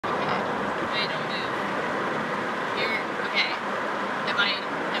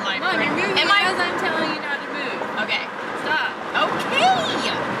Because I'm telling you not to move. Okay. Stop. Okay.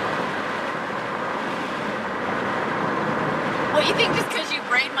 What, you think just because you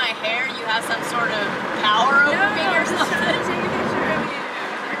braid my hair, you have some sort of power over me or just something? trying to take a picture of you.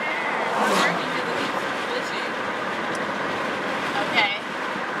 I'm working to the glitchy. Okay.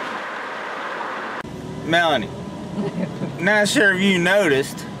 Melanie, not sure if you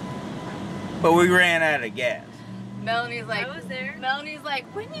noticed, but we ran out of gas. Melanie's like, I was there. Melanie's like,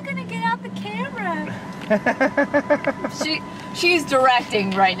 when are you gonna get out the camera? She's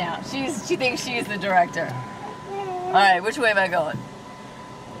directing right now. She thinks she's the director. All right, which way am I going?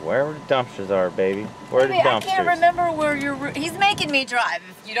 Wherever the dumpsters are, baby. Where are the Baby, dumpsters? I can't remember where he's making me drive.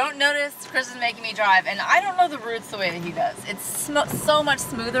 If you don't notice, Chris is making me drive, and I don't know the routes the way that he does. It's so much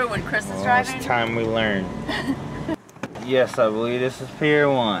smoother when Chris is driving. It's time we learn. Yes, I believe this is Pier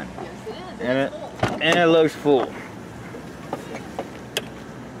 1. Yes, it is. And it looks full.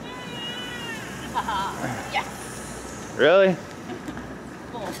 Yes. Really?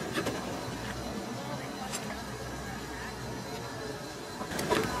 Full.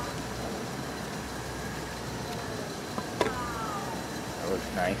 That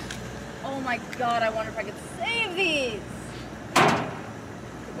looks nice. Oh my God, I wonder if I could save these.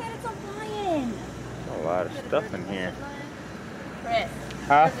 Look at it's a lion. A lot of stuff in here. Chris,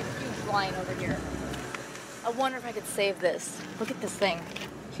 Huh? there's a huge lion over here. I wonder if I could save this. Look at this thing.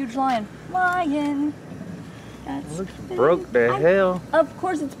 Huge lion. Lion. That's It looks broke to hell. Of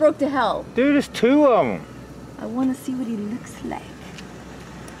course it's broke to hell. Dude, there's 2 of them. I want to see what he looks like.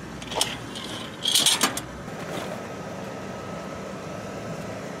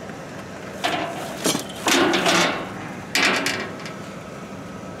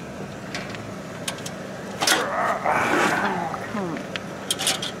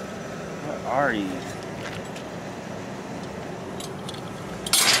 What are these?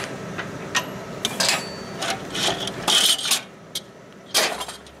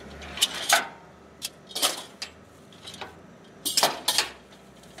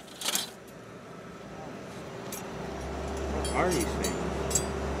 What are these things?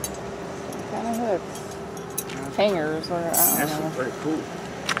 Kind of hooks. Hangers or I don't That's know. pretty cool.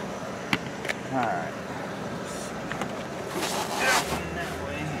 Alright. That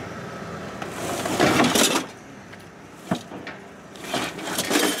way.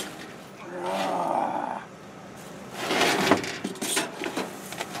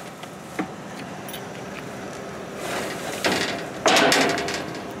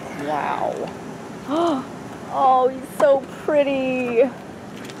 Wow. Oh, he's so pretty.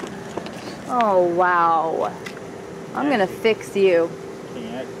 Oh, wow. I'm gonna fix you. Can you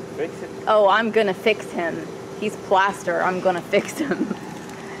actually fix it? Oh, I'm gonna fix him. He's plaster. I'm gonna fix him.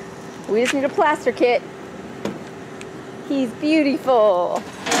 We just need a plaster kit. He's beautiful.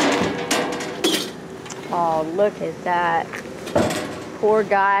 Oh, look at that. Poor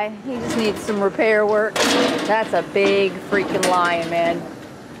guy. He just needs some repair work. That's a big freaking lion, man.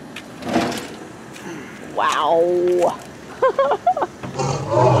 Wow.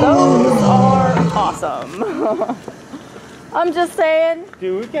 Those are awesome. I'm just saying.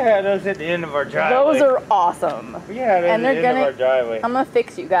 Dude, we can have those at the end of our driveway. Those are awesome. We can have those And at they're the end of our driveway. I'm gonna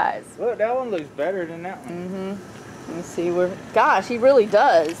fix you guys. Look, that one looks better than that one. Mm-hmm. Let me see where. Gosh, he really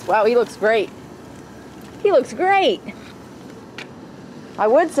does. Wow, he looks great. He looks great. I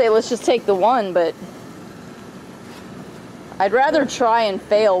would say let's just take the one, but I'd rather try and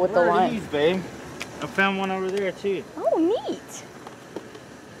fail with the Where are line. these, babe? I found one over there too. Oh, neat.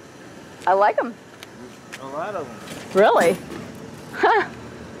 I like them. A lot of them. Really? Huh.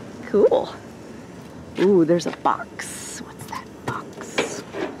 Cool. Ooh, there's a box. What's that box?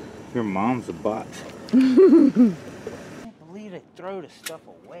 Your mom's a box. I can't believe they throw the stuff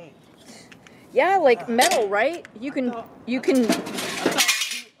away. Yeah, like metal, right? You can. I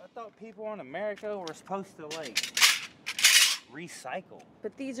thought people in America were supposed to like recycle.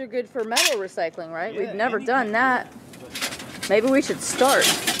 But these are good for metal recycling, right? Yeah, We've never anything. done that. Maybe we should start.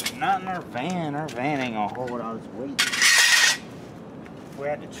 Not in our van. Our van ain't gonna hold all this weight. If we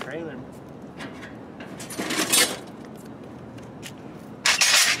had the trailer.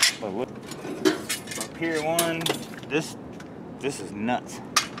 But look, up Pier 1, this is nuts.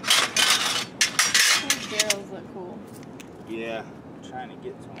 Those barrels look cool. Yeah, I'm trying to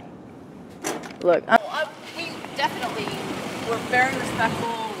get to them. Look, we definitely, we're very respectful.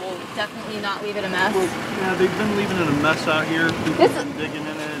 We'll definitely not leave it a mess. Yeah, they've been leaving it a mess out here. People This have been digging in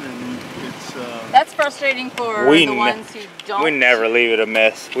it, and it's. That's frustrating for the ones who don't. We never leave it a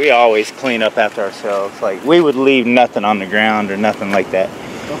mess. We always clean up after ourselves. Like, we would leave nothing on the ground or nothing like that.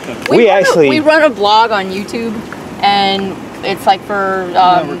 Okay. We actually run a blog on YouTube, and it's like for. I'm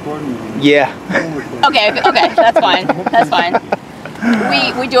not recording. Yeah. Okay, that's fine. That's fine.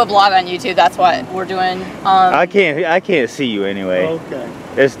 We do a blog on YouTube. That's what we're doing. I can't see you anyway. Okay.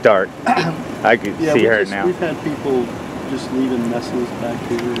 It's dark. I can see her now. We've had people just leaving messes back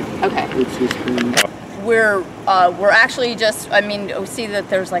here. Okay. It's just been. We're actually just. I mean, we see that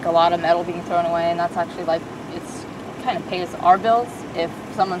there's like a lot of metal being thrown away, and that's actually like it's kind of pays our bills. If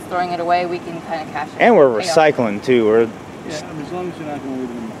someone's throwing it away, we can kind of cash it. And we're recycling too. We're Yeah, I mean, as long as you're not going to leave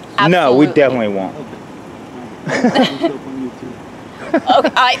it in the mess. no, we definitely won't. Okay. On YouTube.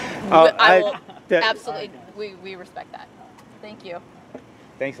 Okay, I will that- absolutely. We respect that. Thank you.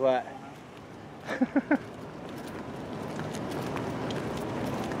 Thanks a lot.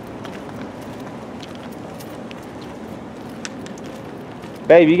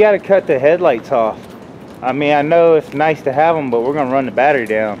 Babe, you gotta cut the headlights off. I mean, I know it's nice to have them, but we're gonna run the battery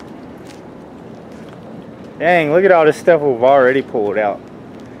down. Dang, look at all this stuff we've already pulled out.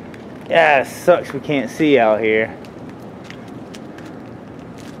 Yeah, it sucks we can't see out here.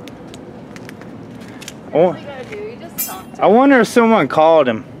 What do you gotta do? You just talk to I wonder if someone called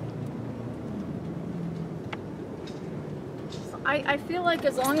him. I feel like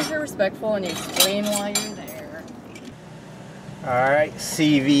as long as you're respectful and you explain why you're there. Alright,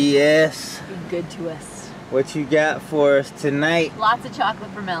 CVS. Be good to us. What you got for us tonight? Lots of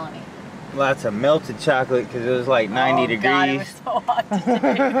chocolate for Melanie. Lots of melted chocolate because it was like 90 degrees. God, it was so hot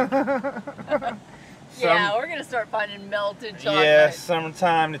today. Yeah, we're gonna start finding melted chocolate. Yeah,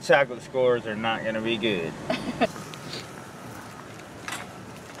 summertime, the chocolate scores are not gonna be good.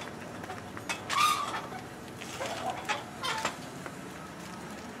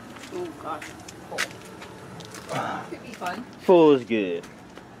 Oh gosh, full. Could be fun. Full is good.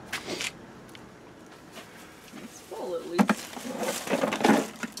 It's full at least.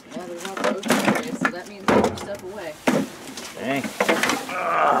 Yeah, there's lots of ocean areas, so that means take your stuff away. Dang.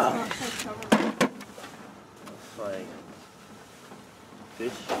 Looks like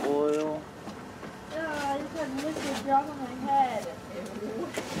fish oil. I just had liquid drop on my head.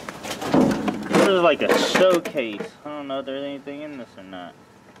 This is like a showcase. I don't know if there's anything in this or not.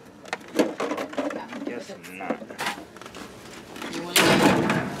 Guess not.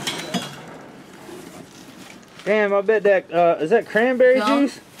 Damn, I bet that, is that cranberry Gum.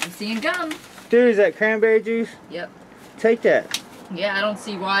 juice? I'm seeing gum. Dude, is that cranberry juice? Yep. Take that. Yeah, I don't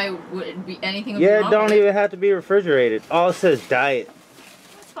see why would it be anything. Would Yeah, be it wrong don't with it. even have to be refrigerated. All it says diet.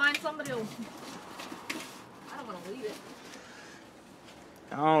 It's fine. Somebody will. I don't want to leave it.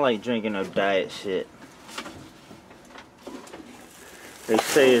 I don't like drinking no diet shit. They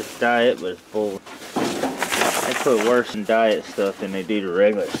say it's diet, but it's bull. They put worse in diet stuff than they do the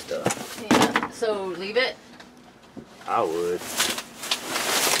regular stuff. Yeah. So leave it. I would.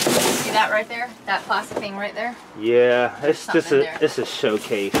 See that right there? That plastic thing right there? Yeah, it's something just in a there. it's a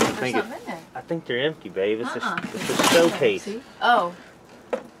showcase. There's something in there. I think they're empty, babe. It's Uh-uh. it's a showcase. See? Oh.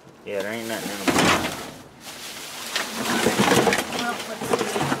 Yeah, there ain't nothing in them. Well, let's see.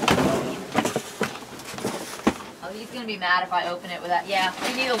 Oh, he's gonna be mad if I open it with that. Yeah,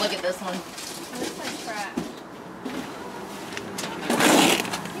 we need to look at this one. Where's my trash?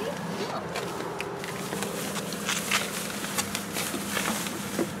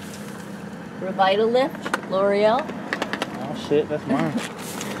 Revitalift, L'Oreal, Oh shit, that's mine.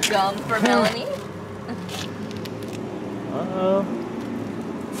 gum for Melanie. Uh-oh.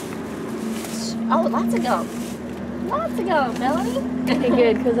 Oh, lots of gum. Lots of gum, Melanie. Okay,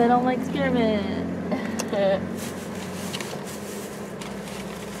 good, because I don't like spearmint.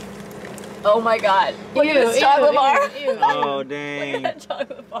 Oh my god. Look at this chocolate bar. Oh Look dang. at that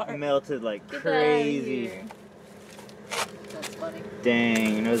chocolate bar. Melted like Get that out of crazy. here. That's funny.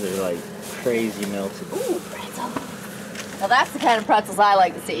 Dang, those are like crazy melted. Ooh, pretzel. Now that's the kind of pretzels I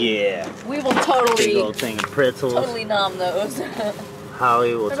like to see. Yeah. We will Big totally, old thing of pretzels. totally nom those.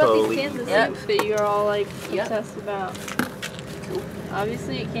 Holly will What about totally these eat Kansas that. soups that you're all like Yep. obsessed about?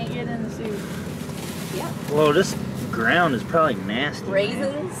 Obviously, you can't get in the soup. Whoa, this ground is probably nasty. man.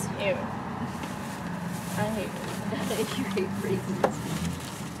 Raisins. Ew. I hate You hate raisins.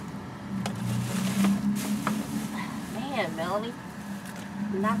 Man, Melanie.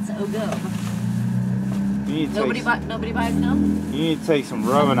 Not so good. You need to take, Nobody buys gum? you need to take some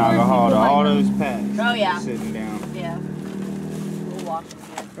rubbing alcohol to all those packs. Oh, yeah. Sitting down. Yeah. We'll wash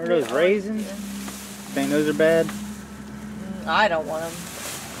them here. Are those raisins? Think those are bad? I don't want them.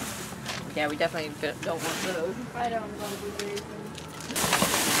 Yeah, we definitely don't want those. I don't love the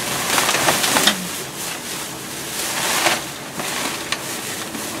raisins.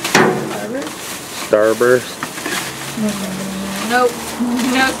 Starburst. Nope.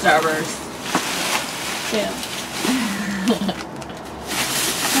 No Starburst. Yeah.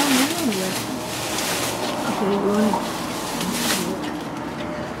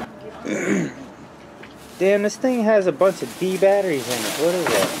 Damn, this thing has a bunch of D batteries in it. What is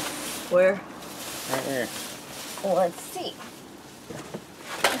that? Where? Right there. Well, let's see.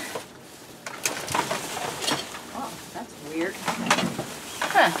 Oh, that's weird.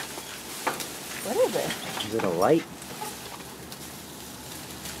 Huh. What is it? Is it a light?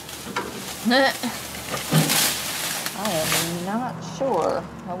 I am not sure.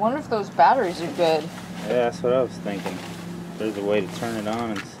 I wonder if those batteries are good. Yeah, that's what I was thinking. There's a way to turn it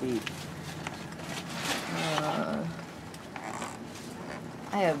on and see.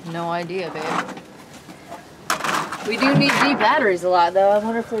 I have no idea, babe. We do need D batteries a lot, though. I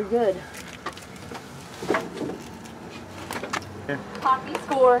wonder if they're good. Here. Coffee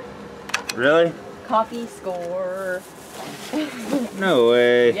score. Really? Coffee score. No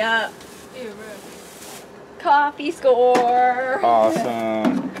way. Yeah. Coffee score.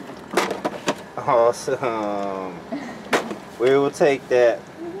 Awesome. Awesome. We will take that.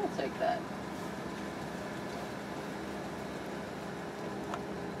 We'll take that.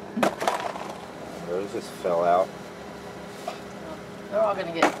 Those just fell out. They're all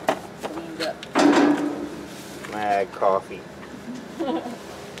gonna get cleaned up. Mad coffee.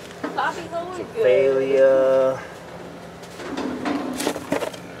 Coffee's always good. Failure.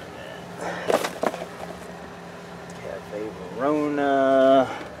 Cafe Verona.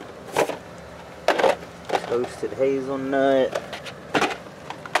 Toasted hazelnut.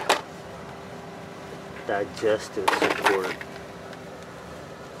 Digestive support.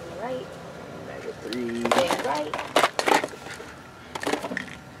 Right. Omega-3. Dang right.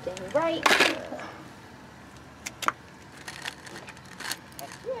 Dang right.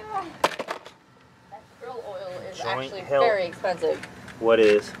 Yeah. That krill oil is Joint actually health. very expensive. What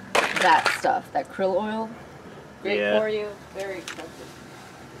is? That stuff, that krill oil, great Yeah. for you, very expensive.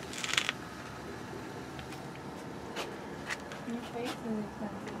 Your face is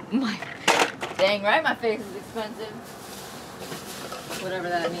expensive. Dang right, my face is expensive. Whatever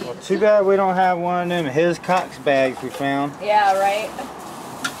that means. Well, too bad we don't have one of them his Cox bags we found. Yeah, right.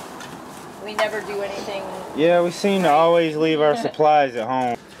 We never do anything. Yeah, we seem to always leave our supplies at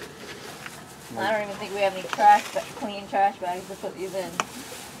home. I don't even think we have any clean trash bags to put these in.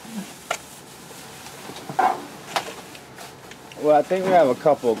 Well, I think we have a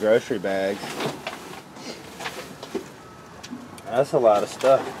couple grocery bags. That's a lot of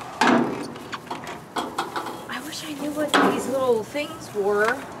stuff. I wish I knew what these little things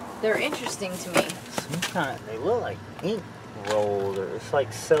were. They're interesting to me. Some kind, they look like ink rolled, or it's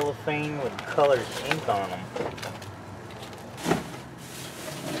like cellophane with colored ink on them.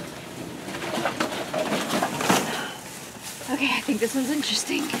 Okay, I think this one's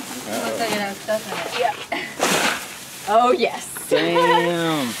interesting. Uh-oh. Looks like it has stuff in it. Yeah. Oh, yes.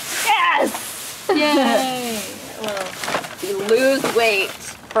 Damn. Yes! Yay! Well, you lose weight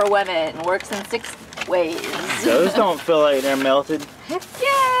for women. Works in 6 ways. Those don't feel like they're melted. Heck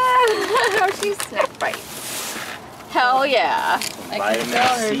yeah! Or she's snack bites. Hell yeah. I can Vitamin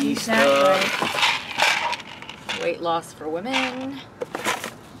tell her C she's snack stuff. Weight loss for women.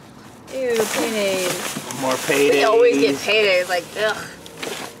 Ew, paydays. More paydays. We always get paydays, like, ugh.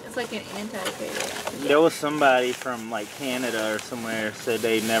 It's like an anti-payday. There was somebody from like Canada or somewhere said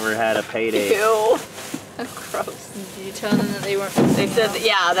they never had a payday. Ew. Gross. Did you tell them that they weren't? They said, that,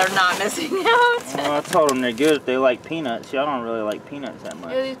 yeah, they're not missing out. Well, I told them they're good if they like peanuts. Y'all don't really like peanuts that Yeah,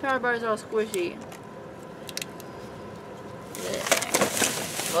 much. these power bars are all squishy.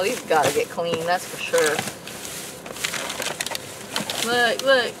 Well, these gotta get clean, that's for sure. Look,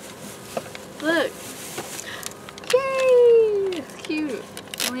 look, look. Yay! It's cute.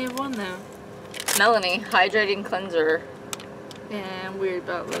 Only have one though. Melanie, hydrating cleanser. Yeah, I'm weird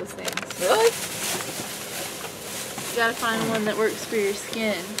about those things. Really? You gotta find one that works for your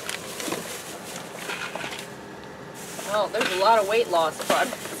skin. Well, there's a lot of weight loss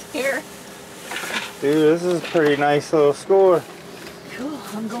products here. Dude, this is a pretty nice little score. Cool,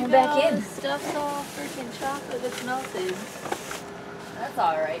 I'm going back in. Stuff's all freaking chocolate that's melted. That's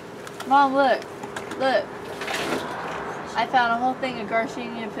alright. Mom, look. Look. I found a whole thing of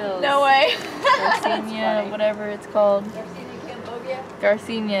Garcinia pills. No way. Garcinia, whatever it's called. Garcinia Cambogia?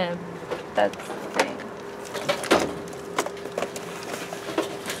 Garcinia. That's the thing.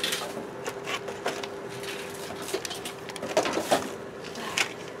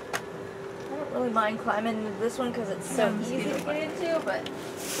 I don't really mind climbing into this one because it's so easy to get into, but...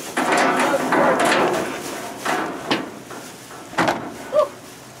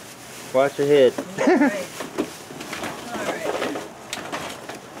 Watch your head. Alright. Alright.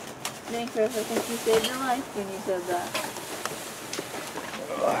 Thanks, Chris. I think you saved your life when you said that.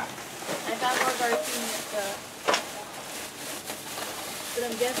 I found more gardenia stuff. But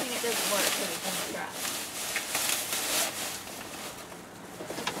I'm guessing it doesn't work because it's in the trash.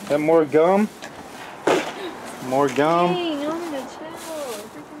 Is that more gum? More gum? Dang, I'm gonna chill. It's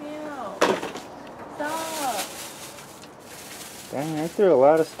freaking me out. Stop. Dang, I threw a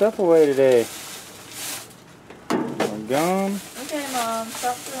lot of stuff away today. More gum. Okay, Mom.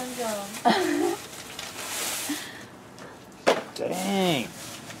 Stop throwing gum. Dang.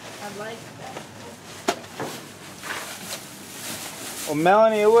 I like that. Well,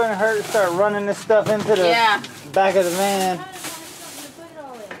 Melanie, it wouldn't hurt to start running this stuff into the back of the van.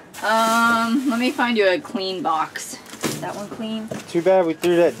 Let me find you a clean box. Is that one clean? Too bad we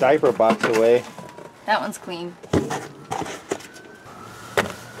threw that diaper box away. That one's clean.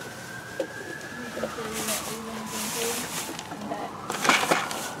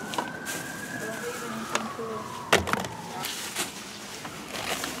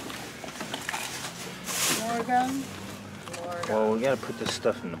 More gum? Well, we gotta put this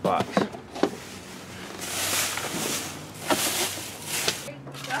stuff in the box.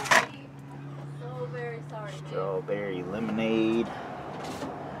 So very sorry. Strawberry lemonade.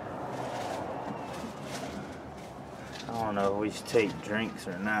 I don't know if we should take drinks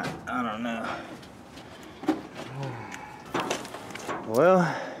or not. I don't know.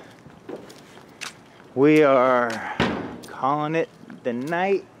 Well, we are calling it the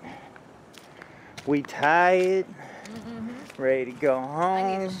night. We tired. Ready to go home.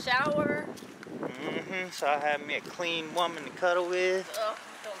 I need a shower. So I have me a clean woman to cuddle with. Ugh,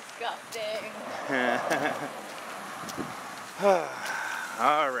 so disgusting.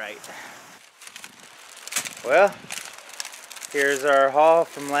 All right. Well, here's our haul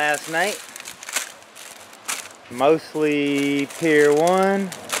from last night. Mostly Pier 1.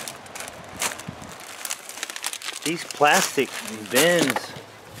 These plastic bins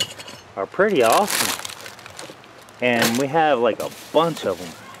are pretty awesome. And we have like a bunch of them.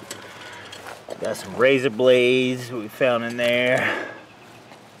 Got some razor blades we found in there.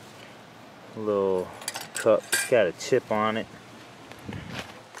 A little cup, got a chip on it.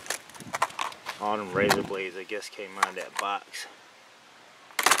 All them razor blades, I guess, came out of that box.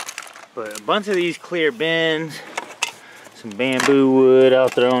 But a bunch of these clear bins, some bamboo wood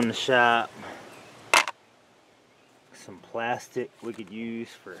out there on the shop, some plastic we could use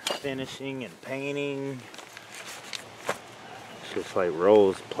for finishing and painting. It's just like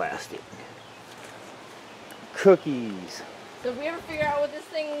rolls of plastic. Cookies. So did we ever figure out what this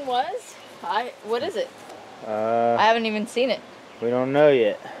thing was? What is it? I I haven't even seen it. We don't know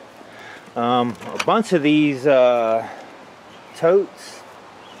yet. A bunch of these totes,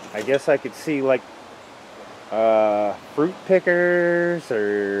 I guess I could see like fruit pickers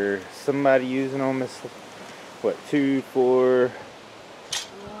or somebody using them as what, 2, 4,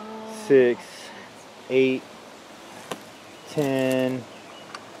 6, 8, 10.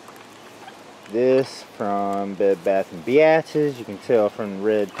 This from Bed Bath & Beyond's, you can tell from the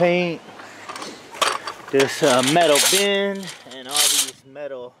red paint. This metal bin and all these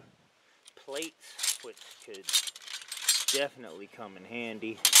metal plates, which could definitely come in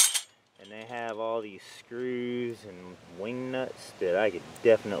handy. And they have all these screws and wing nuts that I could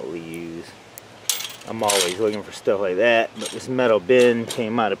definitely use. I'm always looking for stuff like that. But this metal bin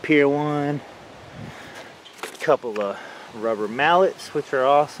came out of Pier 1. A couple of rubber mallets, which are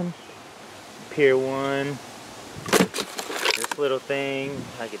awesome. Pier 1. This little thing,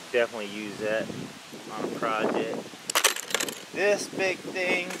 I could definitely use that on a project. This big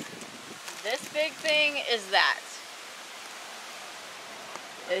thing. This big thing is that.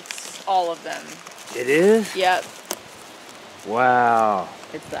 It's all of them. It is? Yep, Wow.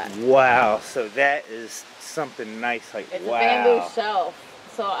 it's that. Wow. So that is something nice. Like, It's wow. a bamboo shelf.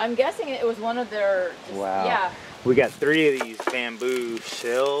 So I'm guessing it was one of their. Wow. Yeah. We got 3 of these bamboo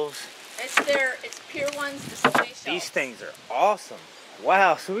shelves. It's Pier 1's display shelf. These things are awesome.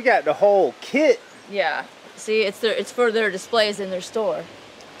 Wow. So we got the whole kit. Yeah. See, it's for their displays in their store.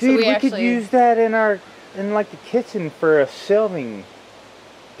 Dude, we we could actually- use that in like the kitchen for a shelving.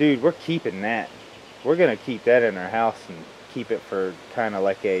 Dude, we're keeping that. We're gonna keep that in our house and keep it for kind of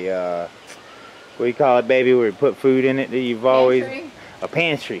like a what do you call it, baby? Where you put food in it that you've always a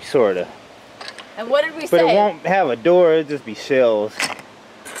pantry, sorta. And what did we say? But it won't have a door. It'll just be shelves.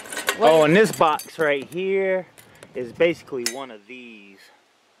 What Oh, did- and this box right here is basically one of these.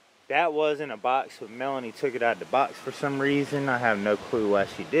 That wasn't a box, but Melanie took it out of the box for some reason. I have no clue why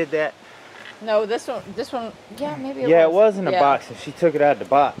she did that. No, this one, yeah, maybe it was. Yeah, it wasn't a Yeah. box, and she took it out of the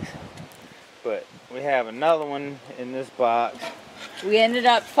box. But we have another one in this box. We ended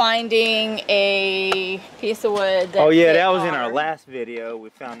up finding a piece of wood. Oh yeah, that was in our last video. We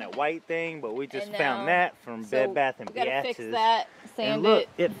found that white thing, but we just And found now- that from Bed Bath and We gotta Beyonce's. fix that, sand And look,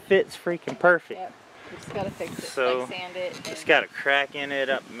 it. it fits freaking perfect. Yep. We just gotta fix it, So, like sand it. It's got a crack in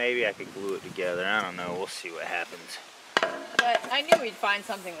it. Up, maybe I could glue it together. I don't know. We'll see what happens. But I knew we'd find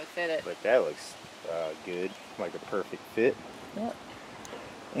something that fit it. But that looks good, like a perfect fit. Yep.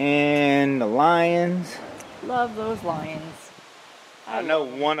 And the lions. Love those lions. I know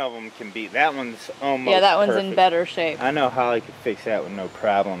one of them can be. That one's almost. Yeah, that one's perfect. in better shape. I know Holly could fix that with no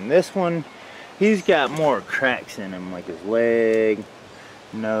problem. This one, he's got more cracks in him, like his leg,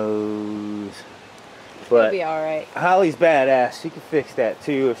 nose. It'll But be all right. Holly's badass. She can fix that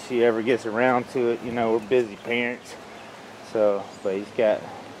too if she ever gets around to it. You know, we're busy parents. So, but he's got.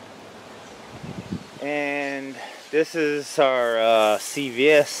 And this is our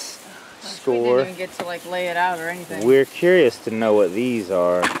CVS score. We didn't even get to like lay it out or anything. We're curious to know what these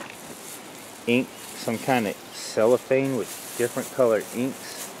are. Ink, some kind of cellophane with different colored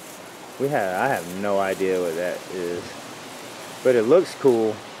inks. I have no idea what that is, but it looks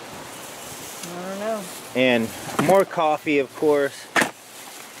cool. I don't know. And more coffee, of course.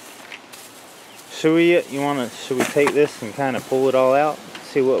 Should we take this and kind of pull it all out,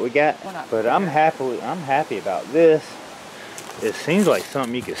 see what we got? But I'm happy about this. It seems like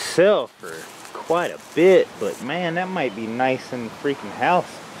something you could sell for quite a bit, but man, that might be nice in the freaking house.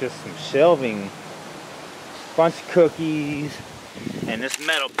 Just some shelving, bunch of cookies, and this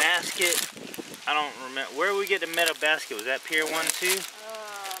metal basket. I don't remember where we get the metal basket. Was that Pier 1 too?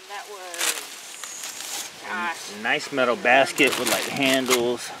 That was. Gosh. Nice metal basket with like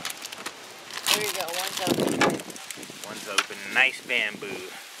handles. There you go. One's open. One's open. Nice bamboo.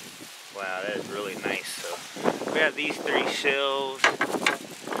 Wow, that is really nice. So we have these 3 shelves.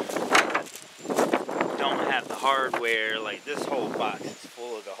 Don't have the hardware. Like this whole box is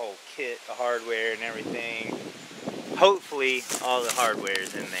full of the whole kit, the hardware and everything. Hopefully all the hardware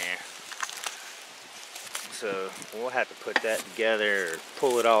is in there. So we'll have to put that together or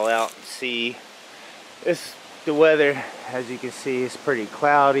pull it all out and see. The weather, as you can see, is pretty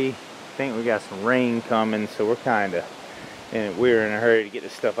cloudy. I think we got some rain coming, so we're we're in a hurry to get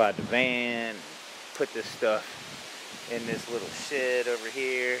this stuff out of the van, put this stuff in this little shed over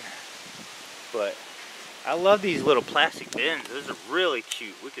here. But I love these little plastic bins. Those are really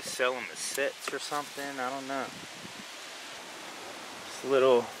cute. We could sell them as sets or something. I don't know.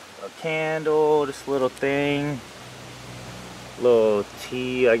 A candle, this little thing. Little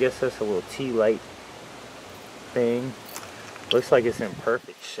tea, I guess that's a little tea light thing. Looks like it's in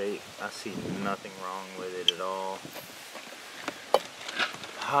perfect shape. I see nothing wrong with it at all.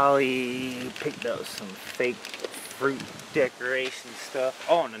 Holly picked up some fake fruit decoration stuff.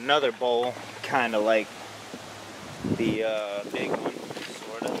 Oh, and another bowl, kind of like the big one,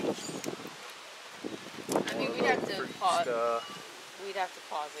 sort of. I mean, we'd have to pause. We'd have to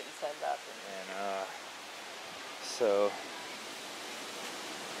pause it and set it up. And so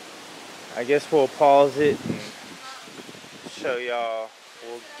I guess we'll pause it and show y'all.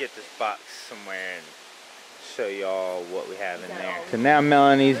 We'll get this box somewhere and show y'all what we have in there. So now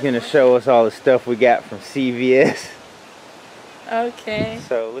Melanie's gonna show us all the stuff we got from CVS. Okay.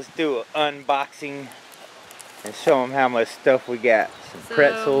 So let's do an unboxing and show them how much stuff we got. Some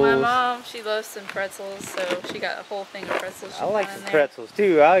pretzels. My mom, she loves some pretzels, so she got a whole thing of pretzels. I like some pretzels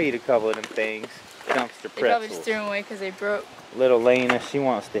too. I'll eat a couple of them things. Dumpster pretzels. They probably just threw them away because they broke. Little Lena, she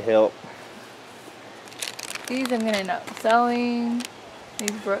wants to help. These I'm gonna end up selling.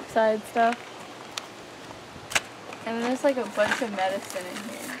 These Brookside stuff. And then there's like a bunch of medicine in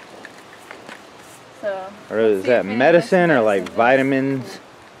here. So. Or is that medicine or like vitamins?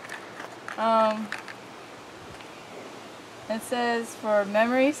 It says for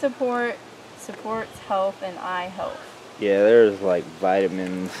memory support, supports health and eye health. Yeah, there's like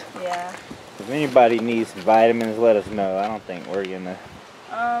vitamins. Yeah. If anybody needs vitamins, let us know. I don't think we're gonna.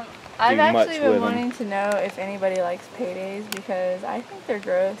 I've actually been wanting to know if anybody likes paydays because I think they're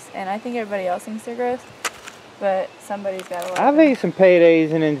gross and I think everybody else thinks they're gross. But somebody's got to like I've ate some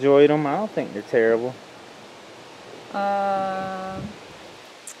paydays and enjoyed them. I don't think they're terrible.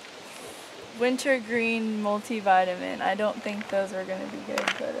 Wintergreen multivitamin. I don't think those are going to be good,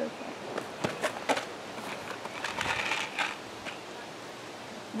 but okay.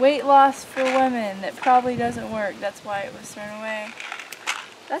 Weight loss for women. That probably doesn't work. That's why it was thrown away.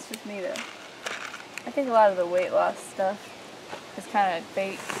 That's just me though. I think a lot of the weight loss stuff is kind of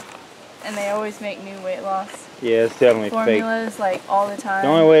fake. And they always make new weight loss Yeah, it's definitely formulas fake. like all the time. The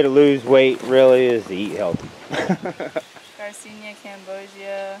only way to lose weight really is to eat healthy. Garcinia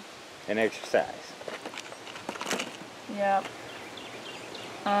cambogia. And exercise. Yep.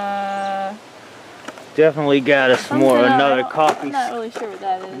 Definitely got us more. Something Another else. coffee. I'm not really sure what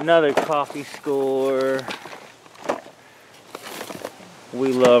that is. Another coffee score.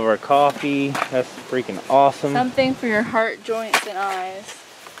 We love our coffee. That's freaking awesome. Something for your heart, joints, and eyes.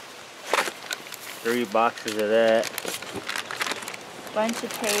 3 boxes of that. Bunch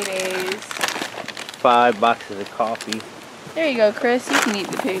of paydays. 5 boxes of coffee. There you go, Chris. You can eat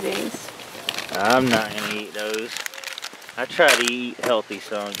the paydays. I'm not gonna eat those. I try to eat healthy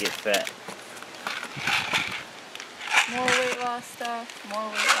so I don't get fat. More weight loss stuff. More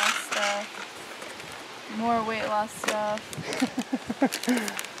weight loss stuff. More weight loss stuff.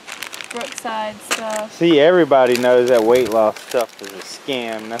 Brookside stuff. See, everybody knows that weight loss stuff is a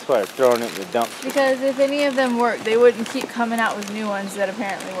scam. That's why they're throwing it in the dumpster. Because if any of them work, they wouldn't keep coming out with new ones that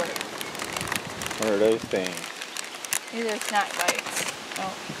apparently work. What are those things? These are snack bites.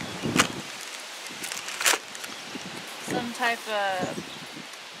 Oh. Some type of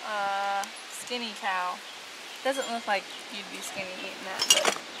skinny cow. Doesn't look like you'd be skinny eating that,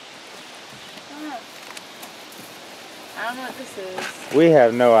 but I don't know. I don't know what this is. We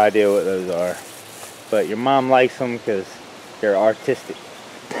have no idea what those are. But your mom likes them because they're artistic.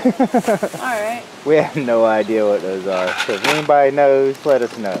 Alright. We have no idea what those are. So if anybody knows, let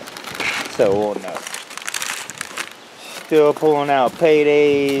us know. So we'll know. Still pulling out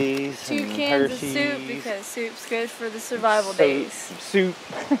paydays. 2 and cans Hershey's. of soup because soup's good for the survival Soup- days. Soup.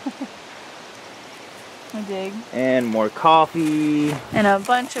 I dig. And more coffee. And a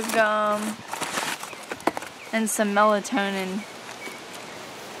bunch of gum. And some melatonin.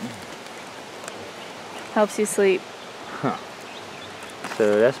 Helps you sleep. Huh.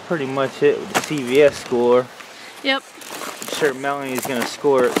 So that's pretty much it with the CVS score. Yep. I'm sure Melanie's gonna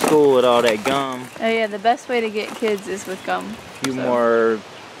score at school with all that gum. Oh yeah, the best way to get kids is with gum. A few more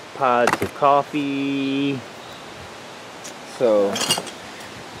pods of coffee. So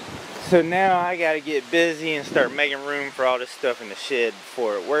now I gotta get busy and start making room for all this stuff in the shed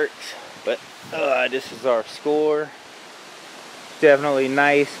before it works. But this is our score. Definitely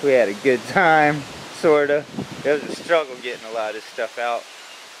nice. We had a good time, sorta. It was a struggle getting a lot of this stuff out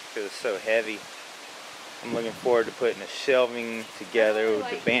because it's so heavy. I'm looking forward to putting the shelving together with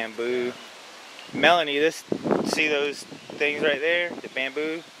the bamboo. Melanie, see those things right there? The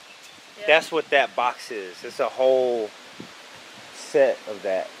bamboo? Yeah. That's what that box is. It's a whole set of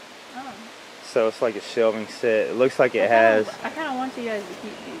that. Oh. So it's like a shelving set. It looks like it has... I kind of want you guys to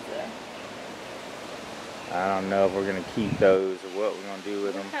keep these though. I don't know if we're going to keep those or what we're going to do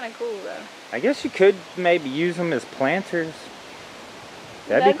with them. They're kind of cool though. I guess you could maybe use them as planters.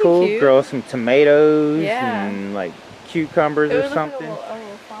 That'd That'd be cool. be cute. Grow some tomatoes Yeah. and like cucumbers It or would look something. like a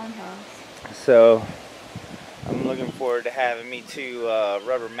little farmhouse. So I'm looking forward to having me 2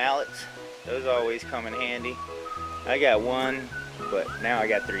 rubber mallets. Those always come in handy. I got 1, but now I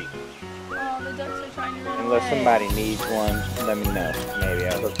got 3. Oh, the ducks are trying to run Unless away. somebody needs one, let me know. Maybe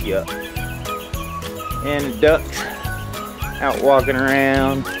I'll hook you up. And the ducks out walking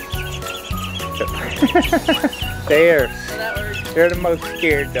around. They're the most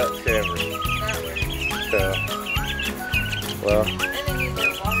scared ducks ever. So,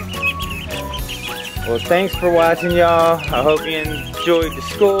 well, thanks for watching, y'all. I hope you enjoyed the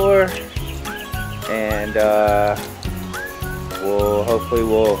score, and hopefully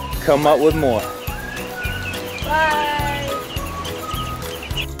we'll come up with more. Bye.